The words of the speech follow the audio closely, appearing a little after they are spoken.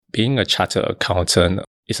Being a chartered accountant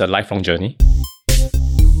is a lifelong journey.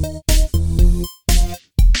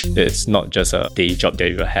 It's not just a day job that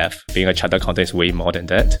you have. Being a chartered accountant is way more than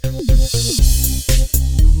that.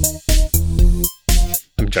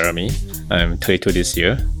 I'm Jeremy. I'm 32 this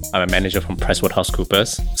year. I'm a manager from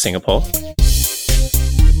PricewaterhouseCoopers, Singapore.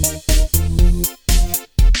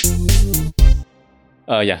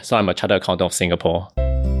 So I'm a chartered accountant of Singapore.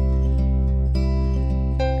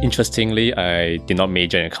 Interestingly, I did not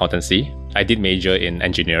major in accountancy. I did major in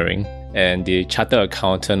engineering. And the Chartered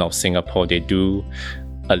Accountant of Singapore, they do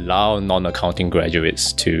allow non-accounting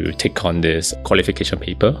graduates to take on this qualification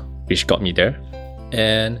paper, which got me there.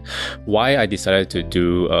 And why I decided to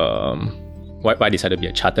be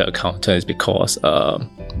a chartered accountant is because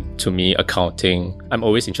to me, accounting, I'm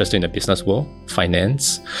always interested in the business world,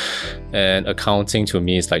 finance. And accounting to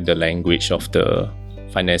me is like the language of the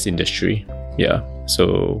finance industry. Yeah.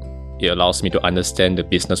 So it allows me to understand the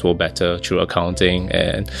business world better through accounting,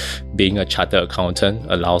 and being a chartered accountant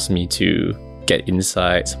allows me to get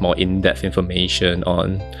insights, more in-depth information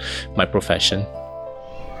on my profession.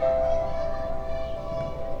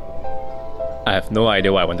 I have no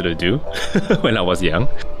idea what I wanted to do when I was young.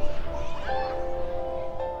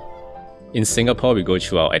 In Singapore, we go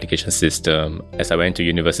through our education system. As I went to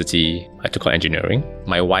university, I took on engineering.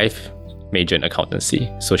 My wife majored in accountancy,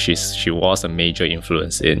 so she was a major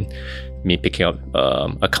influence in me picking up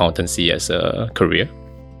accountancy as a career.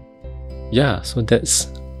 Yeah, so that's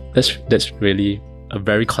really a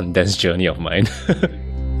very condensed journey of mine.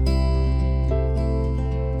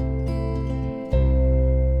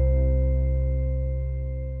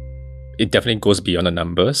 It definitely goes beyond the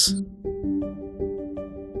numbers.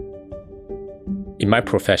 In my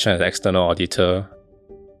profession as an external auditor,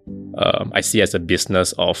 I see it as a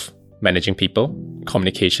business of managing people.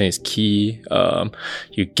 Communication is key.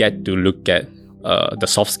 You get to look at the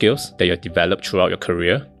soft skills that you have developed throughout your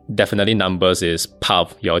career. Definitely numbers is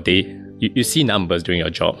part of your day. You see numbers during your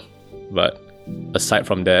job. But aside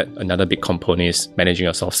from that, another big component is managing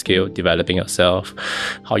your soft skill, developing yourself,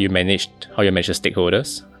 how you manage the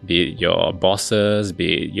stakeholders, be it your bosses,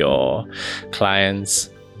 be it your clients,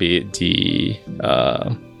 be it the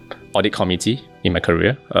audit committee in my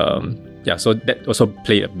career. So that also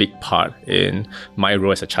played a big part in my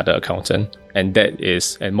role as a chartered accountant. And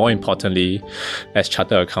more importantly, as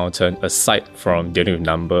chartered accountant, aside from dealing with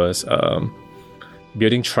numbers,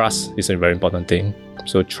 building trust is a very important thing.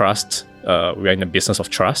 So trust, we are in the business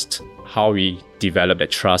of trust. How we develop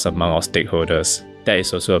that trust among our stakeholders, that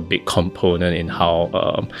is also a big component in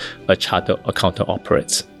how a chartered accountant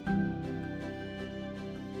operates.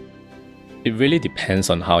 It really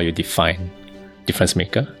depends on how you define difference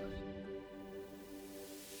maker.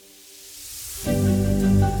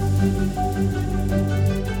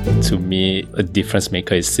 To me, a difference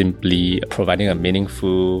maker is simply providing a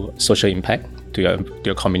meaningful social impact to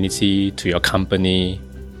your community, to your company.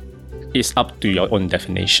 It's up to your own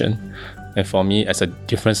definition. And for me, as a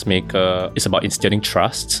difference maker, it's about instilling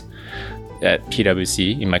trust. At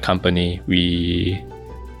PwC, in my company, we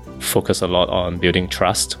focus a lot on building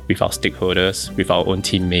trust with our stakeholders, with our own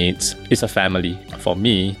teammates. It's a family. For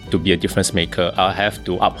me, to be a difference maker, I have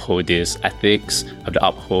to uphold this ethics, I have to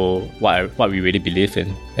uphold what we really believe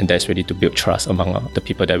in, and that's really to build trust among the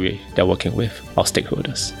people that we're working with, our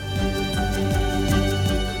stakeholders.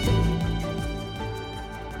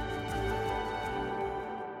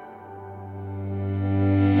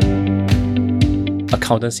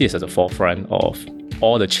 Accountancy is at the forefront of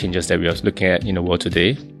all the changes that we are looking at in the world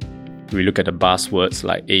today. We look at the buzzwords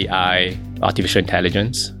like AI, artificial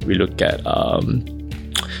intelligence. We look at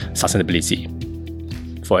sustainability.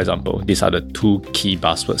 For example, these are the two key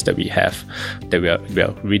buzzwords that we have, that we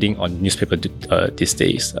are reading on newspaper these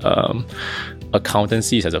days.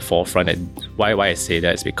 Accountancy is at the forefront, and why I say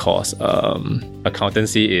that is because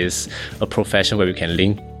accountancy is a profession where we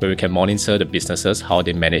can monitor the businesses, how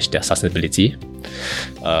they manage their sustainability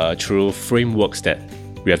through frameworks that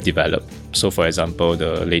we have developed. So for example,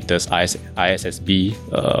 the latest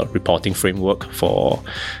ISSB reporting framework for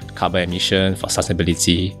carbon emission, for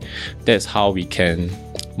sustainability. That's how we can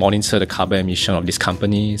monitor the carbon emission of these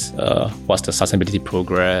companies, what's the sustainability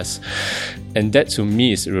progress. And that to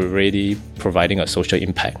me is already providing a social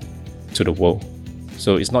impact to the world.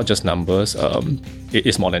 So it's not just numbers, it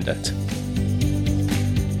is more than that.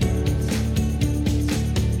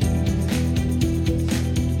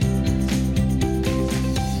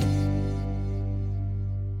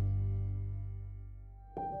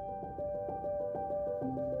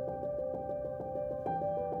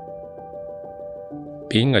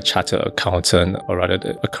 Being a chartered accountant, or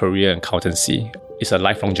rather a career in accountancy, is a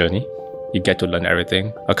lifelong journey. You get to learn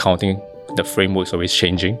everything. Accounting, the framework is always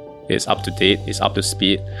changing. It's up to date, it's up to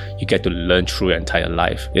speed. You get to learn through your entire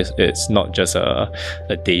life. It's not just a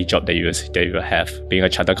day job that you have. Being a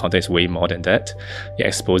chartered accountant is way more than that. It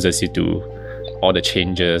exposes you to all the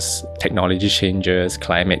changes, technology changes,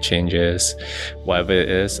 climate changes, whatever it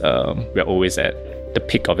is. We're always at the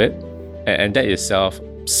peak of it. And that itself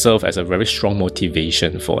serves as a very strong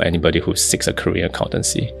motivation for anybody who seeks a career in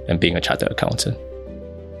accountancy and being a chartered accountant.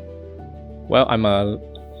 Well, I'm a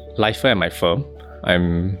lifer at my firm.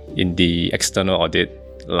 I'm in the external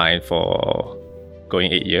audit line for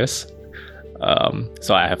going 8 years.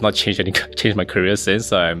 So I have not changed my career since,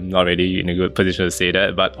 so I'm not really in a good position to say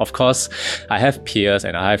that. But of course, I have peers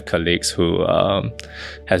and I have colleagues who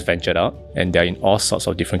has ventured out, and they're in all sorts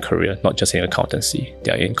of different careers, not just in accountancy.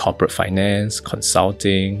 They're in corporate finance,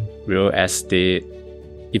 consulting, real estate,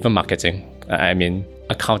 even marketing. I mean,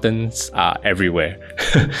 accountants are everywhere,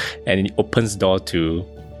 and it opens door to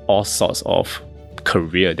all sorts of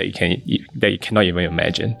career that you cannot even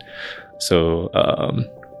imagine. So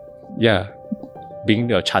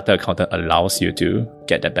being a chartered accountant allows you to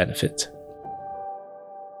get that benefit.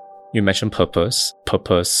 You mentioned purpose.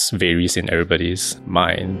 Purpose varies in everybody's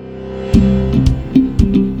mind.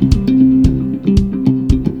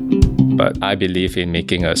 But I believe in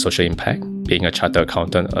making a social impact. Being a chartered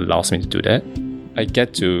accountant allows me to do that. I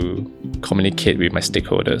get to communicate with my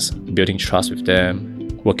stakeholders, building trust with them,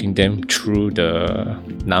 working them through the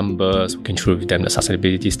numbers, working through with them the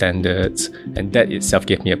sustainability standards, and that itself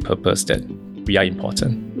gave me a purpose that we are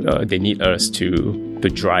important. They need us to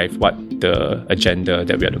drive what the agenda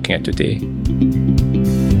that we are looking at today.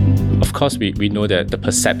 Of course, we know that the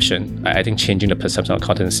perception, I think changing the perception of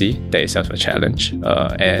accountancy, that itself is a challenge.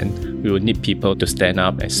 And we will need people to stand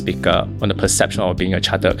up and speak up on the perception of being a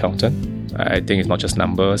chartered accountant. I think it's not just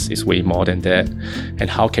numbers, it's way more than that. And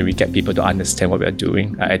how can we get people to understand what we are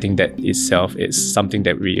doing? I think that itself is something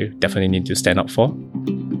that we definitely need to stand up for.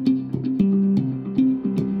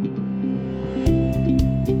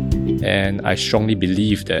 And I strongly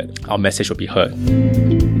believe that our message will be heard.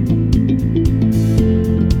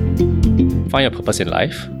 Find your purpose in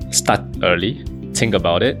life, start early, think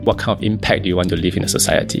about it. What kind of impact do you want to leave in a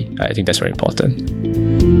society? I think that's very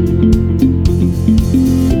important.